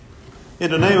In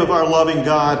the name of our loving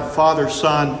God, Father,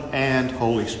 Son, and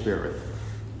Holy Spirit.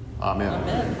 Amen.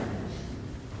 Amen.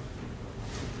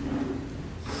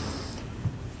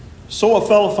 So a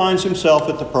fellow finds himself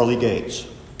at the pearly gates.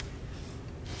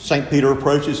 St. Peter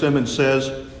approaches him and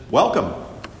says, "Welcome.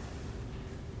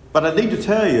 But I need to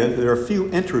tell you there are a few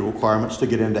entry requirements to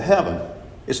get into heaven.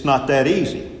 It's not that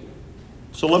easy.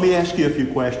 So let me ask you a few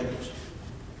questions.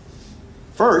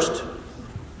 First,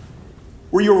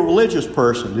 were you a religious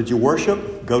person? Did you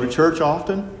worship? Go to church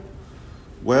often?"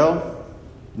 "Well,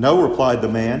 no," replied the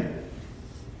man.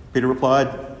 Peter replied,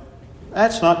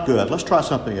 "That's not good. Let's try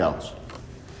something else."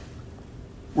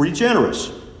 "Were you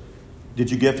generous?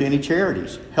 Did you give to any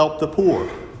charities? Help the poor?"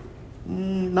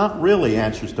 "Not really,"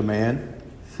 answers the man.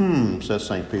 Says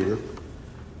St. Peter.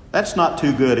 "That's not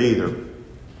too good either.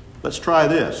 Let's try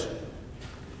this.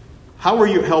 How were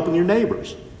you helping your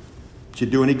neighbors? Did you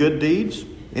do any good deeds?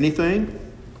 Anything?"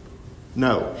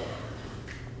 "No."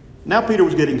 Now Peter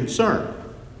was getting concerned.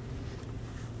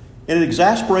 In an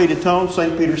exasperated tone,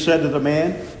 St. Peter said to the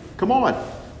man, "Come on,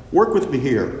 work with me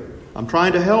here. I'm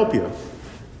trying to help you.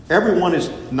 Everyone is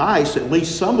nice at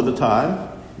least some of the time.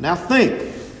 Now think."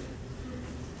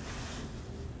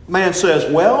 The man says,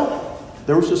 "Well,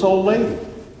 there was this old lady.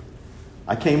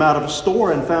 I came out of a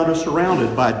store and found her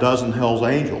surrounded by a dozen Hell's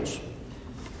Angels.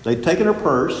 They'd taken her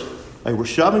purse. They were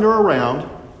shoving her around,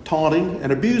 taunting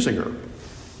and abusing her.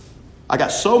 I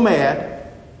got so mad,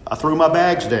 I threw my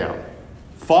bags down,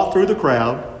 fought through the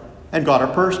crowd, and got her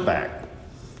purse back.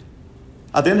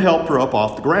 I then helped her up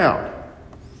off the ground.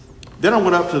 Then I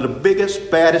went up to the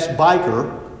biggest, baddest biker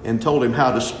and told him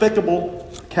how despicable,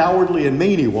 cowardly, and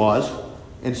mean he was,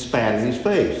 and spat in his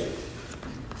face."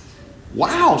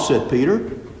 "Wow," said Peter.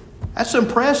 "That's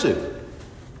impressive.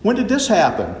 When did this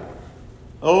happen?"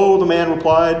 "Oh," the man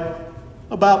replied,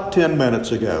 "about 10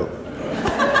 minutes ago."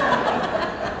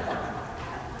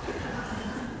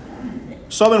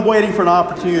 So I've been waiting for an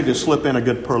opportunity to slip in a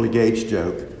good pearly gates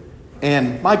joke.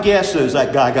 And my guess is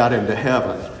that guy got into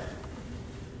heaven.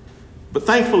 But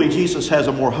thankfully, Jesus has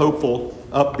a more hopeful,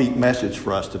 upbeat message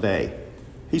for us today.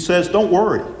 He says, "Don't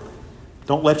worry.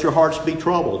 Don't let your hearts be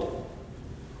troubled.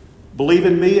 Believe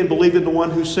in me and believe in the one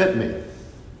who sent me.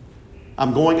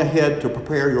 I'm going ahead to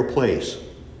prepare your place.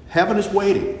 Heaven is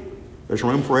waiting. There's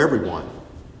room for everyone."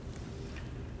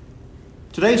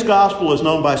 Today's gospel is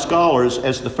known by scholars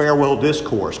as the farewell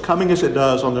discourse, coming as it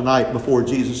does on the night before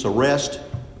Jesus' arrest,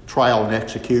 trial, and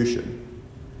execution.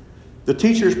 The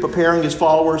teacher is preparing his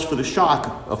followers for the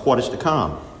shock of what is to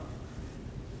come.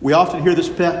 We often hear this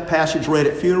passage read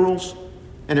at funerals,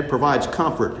 and it provides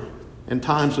comfort in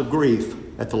times of grief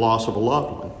at the loss of a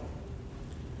loved one.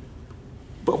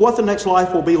 But what the next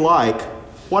life will be like,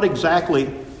 what exactly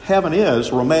heaven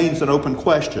is, remains an open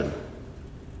question.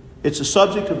 It's the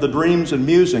subject of the dreams and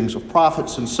musings of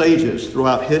prophets and sages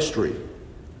throughout history.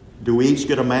 Do we each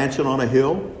get a mansion on a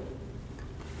hill?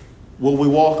 Will we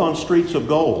walk on streets of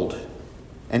gold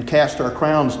and cast our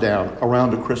crowns down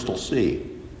around a crystal sea?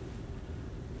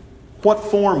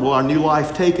 What form will our new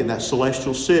life take in that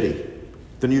celestial city,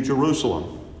 the New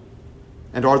Jerusalem?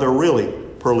 And are there really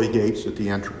pearly gates at the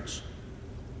entrance?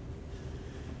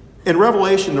 In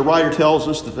Revelation, the writer tells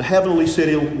us that the heavenly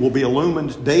city will be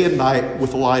illumined day and night with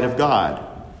the light of God.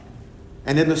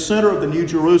 And in the center of the New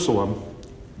Jerusalem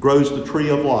grows the tree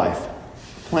of life,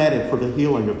 planted for the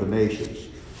healing of the nations.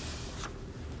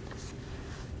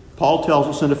 Paul tells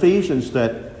us in Ephesians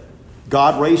that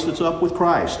God raised us up with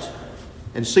Christ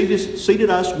and seated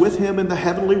us with him in the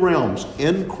heavenly realms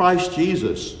in Christ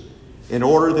Jesus, in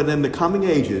order that in the coming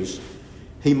ages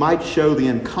he might show the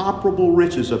incomparable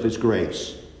riches of his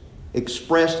grace,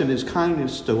 expressed in his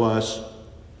kindness to us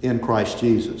in Christ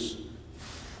Jesus.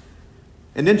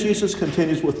 And then Jesus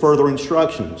continues with further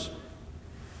instructions.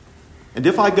 "And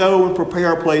if I go and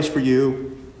prepare a place for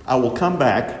you, I will come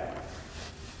back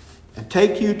and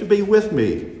take you to be with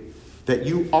me, that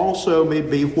you also may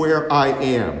be where I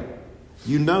am.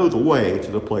 You know the way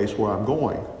to the place where I'm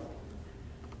going."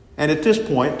 And at this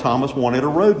point, Thomas wanted a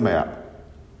roadmap.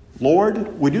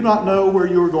 "Lord, we do not know where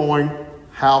you are going.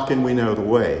 How can we know the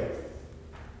way?"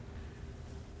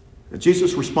 And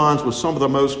Jesus responds with some of the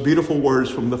most beautiful words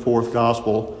from the fourth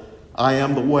gospel. "I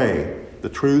am the way, the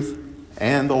truth,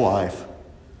 and the life.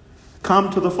 Come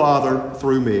to the Father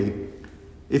through me.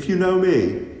 If you know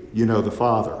me, you know the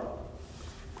Father."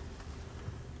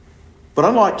 But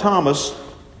unlike Thomas,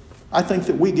 I think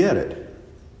that we get it.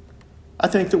 I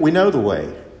think that we know the way.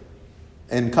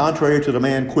 And contrary to the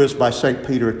man quizzed by St.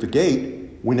 Peter at the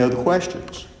gate, we know the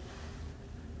questions.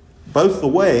 Both the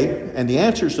way and the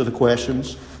answers to the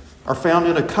questions are found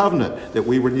in a covenant that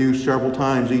we renew several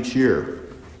times each year.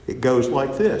 It goes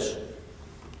like this.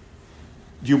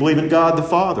 Do you believe in God the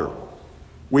Father?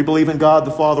 We believe in God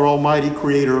the Father Almighty,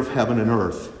 creator of heaven and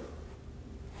earth.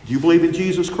 Do you believe in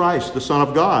Jesus Christ, the Son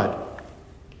of God?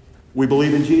 We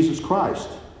believe in Jesus Christ,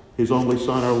 his only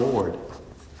Son, our Lord.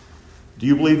 Do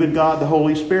you believe in God the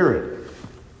Holy Spirit?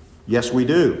 Yes, we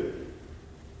do.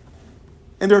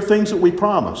 And there are things that we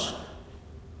promise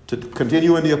to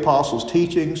continue in the apostles'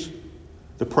 teachings,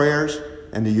 the prayers,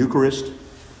 and the Eucharist,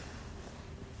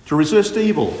 to resist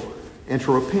evil and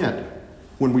to repent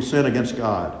when we sin against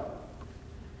God.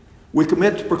 We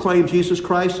commit to proclaim Jesus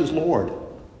Christ as Lord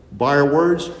by our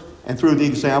words and through the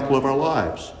example of our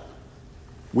lives.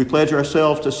 We pledge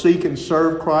ourselves to seek and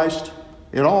serve Christ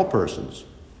in all persons,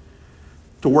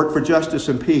 to work for justice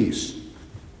and peace,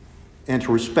 and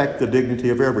to respect the dignity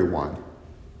of everyone.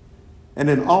 And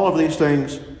in all of these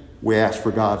things, we ask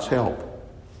for God's help.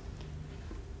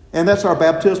 And that's our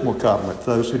baptismal covenant,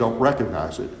 those who don't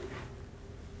recognize it.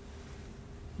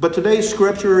 But today's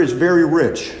scripture is very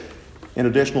rich in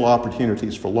additional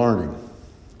opportunities for learning.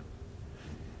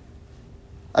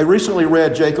 I recently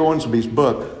read Jake Owensby's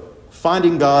book,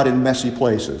 Finding God in Messy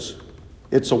Places.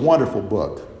 It's a wonderful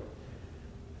book.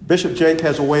 Bishop Jake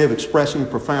has a way of expressing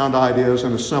profound ideas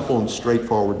in a simple and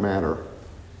straightforward manner.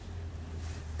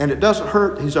 And it doesn't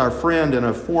hurt he's our friend and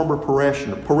a former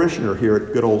parishioner here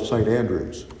at good old St.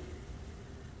 Andrews.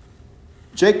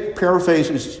 Jake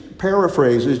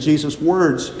paraphrases Jesus'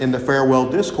 words in the farewell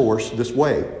discourse this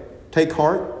way: take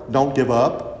heart, don't give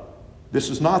up. This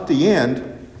is not the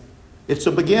end, it's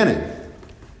a beginning,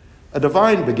 a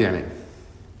divine beginning.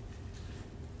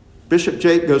 Bishop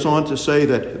Jake goes on to say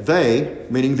that they,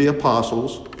 meaning the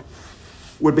apostles,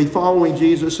 would be following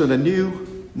Jesus in a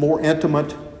new, more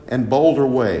intimate, and bolder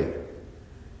way.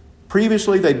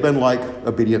 Previously, they'd been like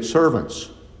obedient servants,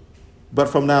 but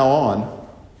from now on,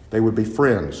 they would be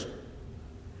friends.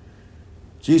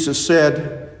 Jesus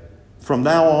said, "From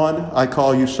now on, I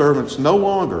call you servants no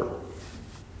longer,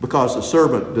 because the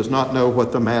servant does not know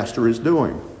what the master is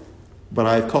doing, but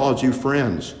I have called you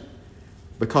friends,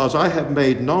 because I have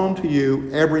made known to you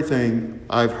everything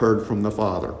I've heard from the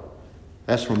Father."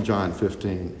 That's from John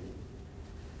 15.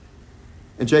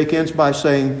 And Jake ends by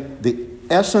saying, the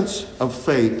essence of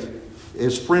faith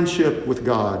is friendship with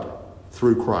God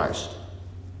through Christ.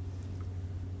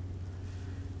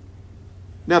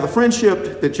 Now, the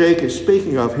friendship that Jake is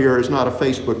speaking of here is not a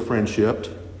Facebook friendship,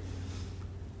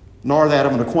 nor that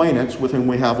of an acquaintance with whom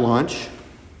we have lunch,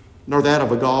 nor that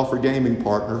of a golf or gaming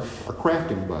partner or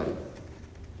crafting buddy.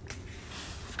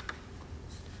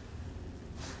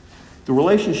 The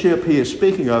relationship he is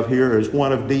speaking of here is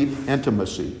one of deep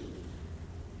intimacy,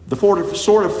 the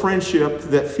sort of friendship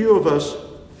that few of us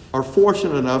are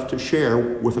fortunate enough to share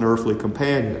with an earthly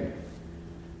companion.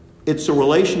 It's a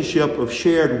relationship of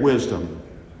shared wisdom,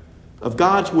 of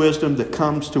God's wisdom that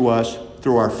comes to us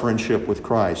through our friendship with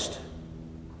Christ.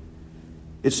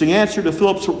 It's the answer to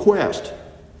Philip's request,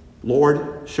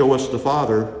 "Lord, show us the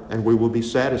Father, and we will be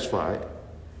satisfied."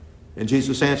 And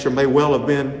Jesus' answer may well have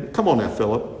been, "Come on now,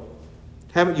 Philip.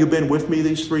 Haven't you been with me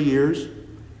these 3 years?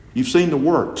 You've seen the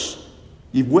works.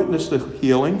 You've witnessed the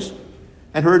healings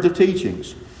and heard the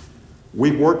teachings.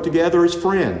 We've worked together as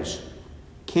friends.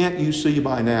 Can't you see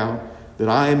by now that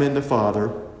I am in the Father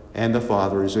and the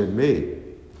Father is in me?"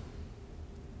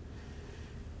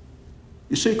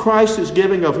 You see, Christ is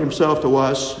giving of himself to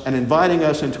us and inviting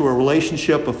us into a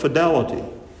relationship of fidelity,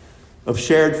 of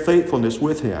shared faithfulness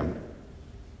with him,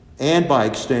 and by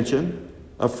extension,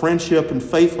 of friendship and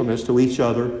faithfulness to each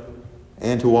other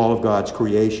and to all of God's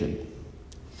creation.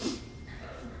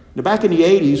 Now, back in the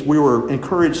 80s, we were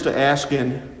encouraged to ask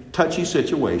in touchy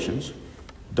situations,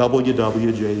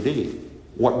 WWJD,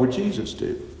 what would Jesus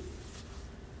do?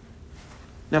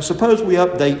 Now, suppose we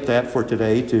update that for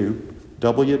today to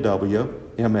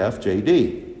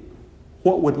WWMFJD.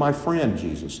 What would my friend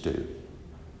Jesus do?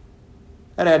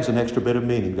 That adds an extra bit of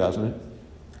meaning, doesn't it?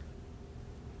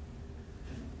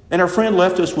 And our friend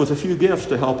left us with a few gifts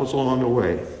to help us along the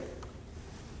way.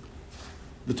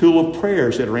 The tool of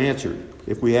prayers that are answered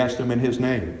if we ask them in his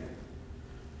name.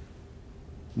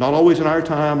 Not always in our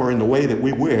time or in the way that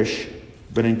we wish,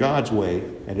 but in God's way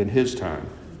and in his time.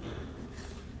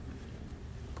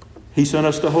 He sent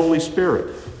us the Holy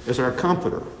Spirit as our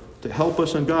comforter to help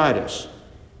us and guide us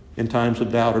in times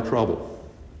of doubt or trouble.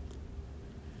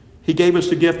 He gave us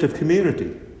the gift of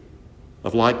community,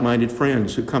 of like-minded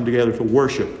friends who come together to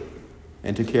worship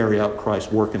and to carry out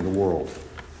Christ's work in the world.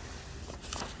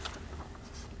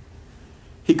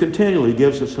 He continually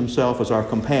gives us himself as our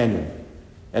companion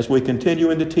as we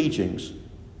continue in the teachings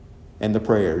and the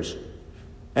prayers.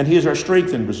 And he is our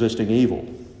strength in resisting evil.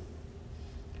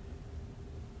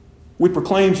 We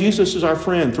proclaim Jesus as our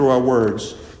friend through our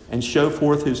words and show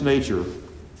forth his nature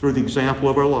through the example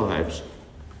of our lives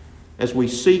as we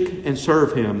seek and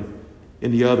serve him in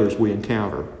the others we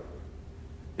encounter.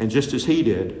 And just as he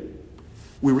did,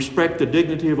 we respect the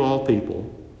dignity of all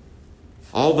people,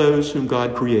 all those whom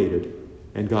God created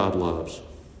and God loves.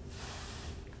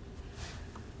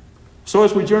 So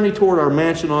as we journey toward our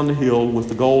mansion on the hill with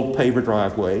the gold paver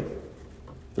driveway,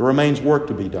 there remains work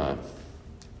to be done.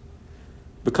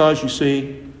 Because, you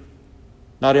see,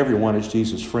 not everyone is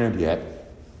Jesus' friend yet.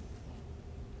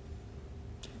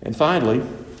 And finally,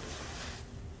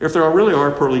 if there really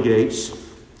are pearly gates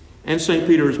and St.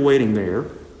 Peter is waiting there,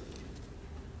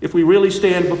 if we really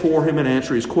stand before him and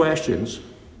answer his questions,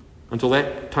 until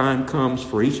that time comes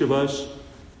for each of us,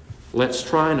 let's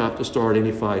try not to start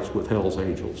any fights with hell's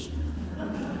angels.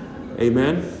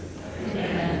 Amen?